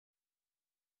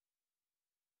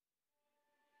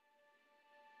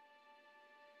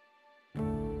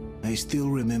I still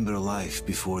remember life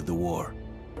before the war.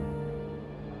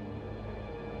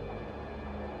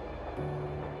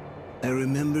 I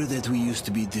remember that we used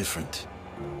to be different.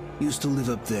 Used to live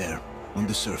up there, on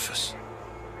the surface.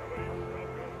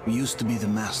 We used to be the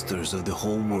masters of the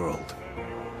whole world.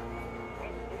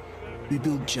 We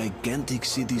built gigantic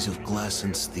cities of glass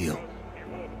and steel.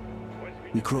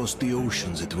 We crossed the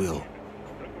oceans at will.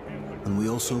 And we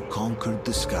also conquered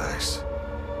the skies.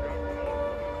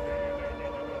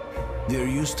 There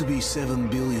used to be 7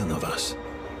 billion of us.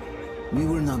 We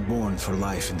were not born for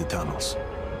life in the tunnels.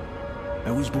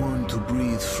 I was born to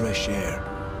breathe fresh air,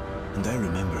 and I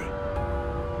remember it.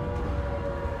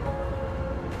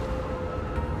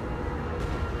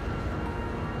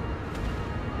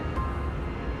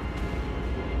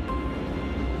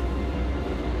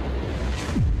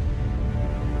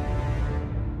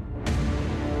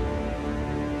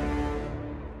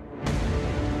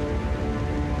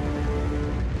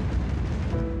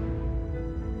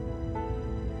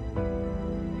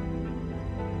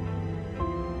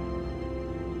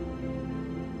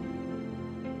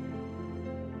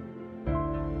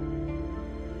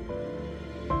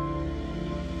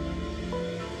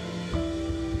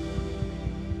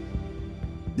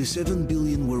 The 7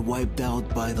 billion were wiped out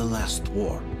by the last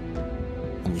war.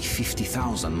 Only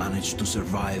 50,000 managed to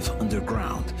survive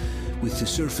underground, with the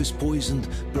surface poisoned,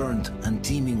 burned, and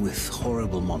teeming with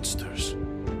horrible monsters.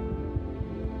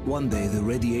 One day the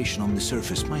radiation on the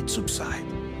surface might subside,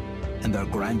 and our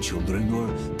grandchildren or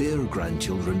their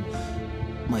grandchildren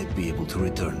might be able to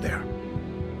return there.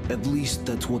 At least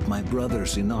that's what my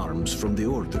brothers in arms from the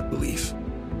Order believe.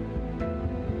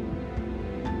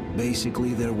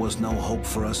 Basically, there was no hope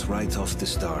for us right off the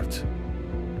start.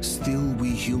 Still,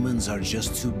 we humans are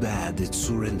just too bad at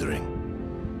surrendering.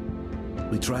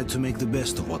 We tried to make the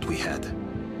best of what we had,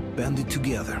 banded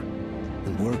together,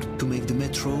 and worked to make the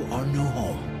Metro our new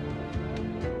home.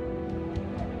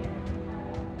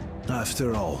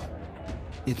 After all,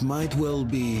 it might well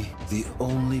be the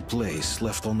only place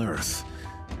left on Earth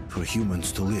for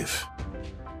humans to live.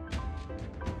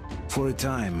 For a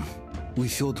time, we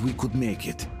thought we could make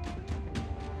it.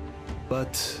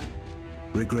 But,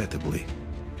 regrettably,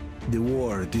 the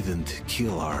war didn't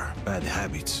kill our bad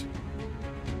habits.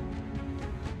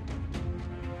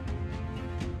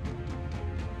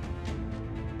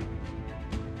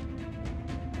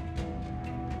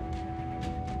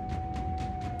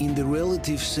 In the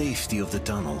relative safety of the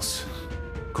tunnels,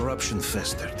 corruption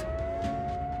festered.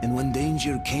 And when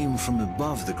danger came from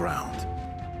above the ground,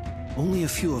 only a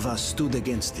few of us stood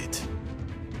against it,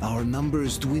 our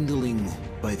numbers dwindling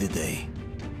by the day.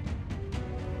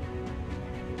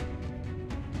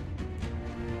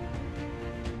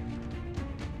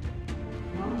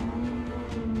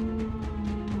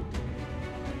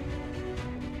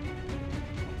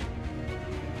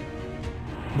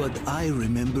 But I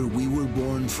remember we were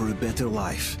born for a better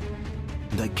life,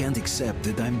 and I can't accept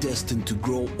that I'm destined to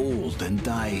grow old and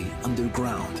die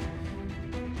underground.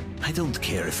 I don't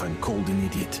care if I'm called an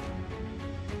idiot.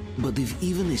 But if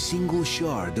even a single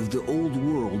shard of the old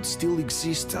world still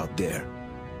exists out there,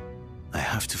 I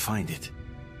have to find it.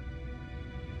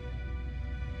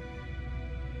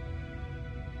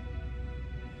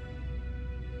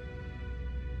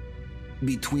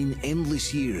 Between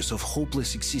endless years of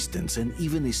hopeless existence and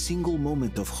even a single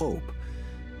moment of hope,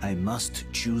 I must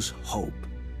choose hope.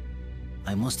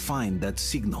 I must find that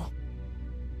signal.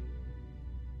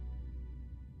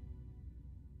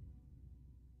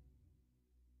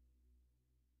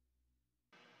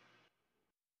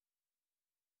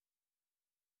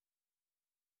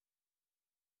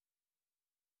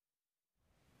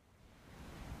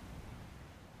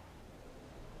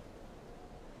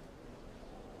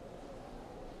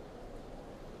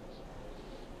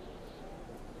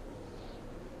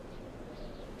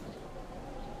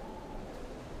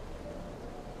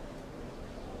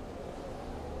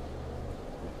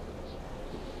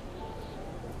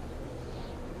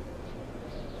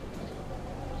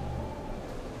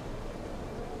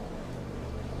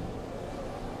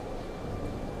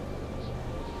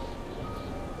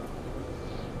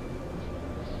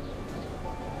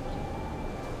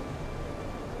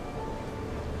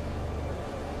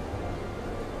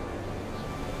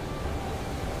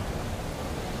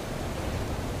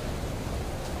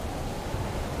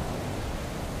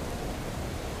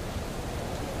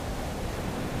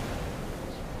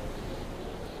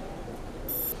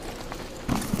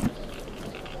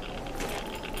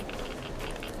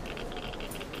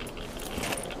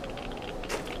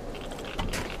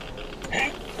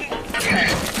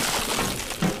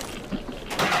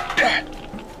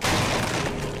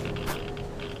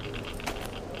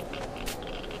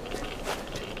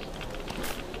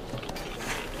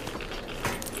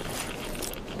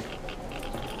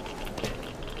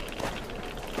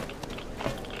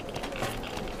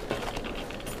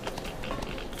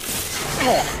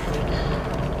 more.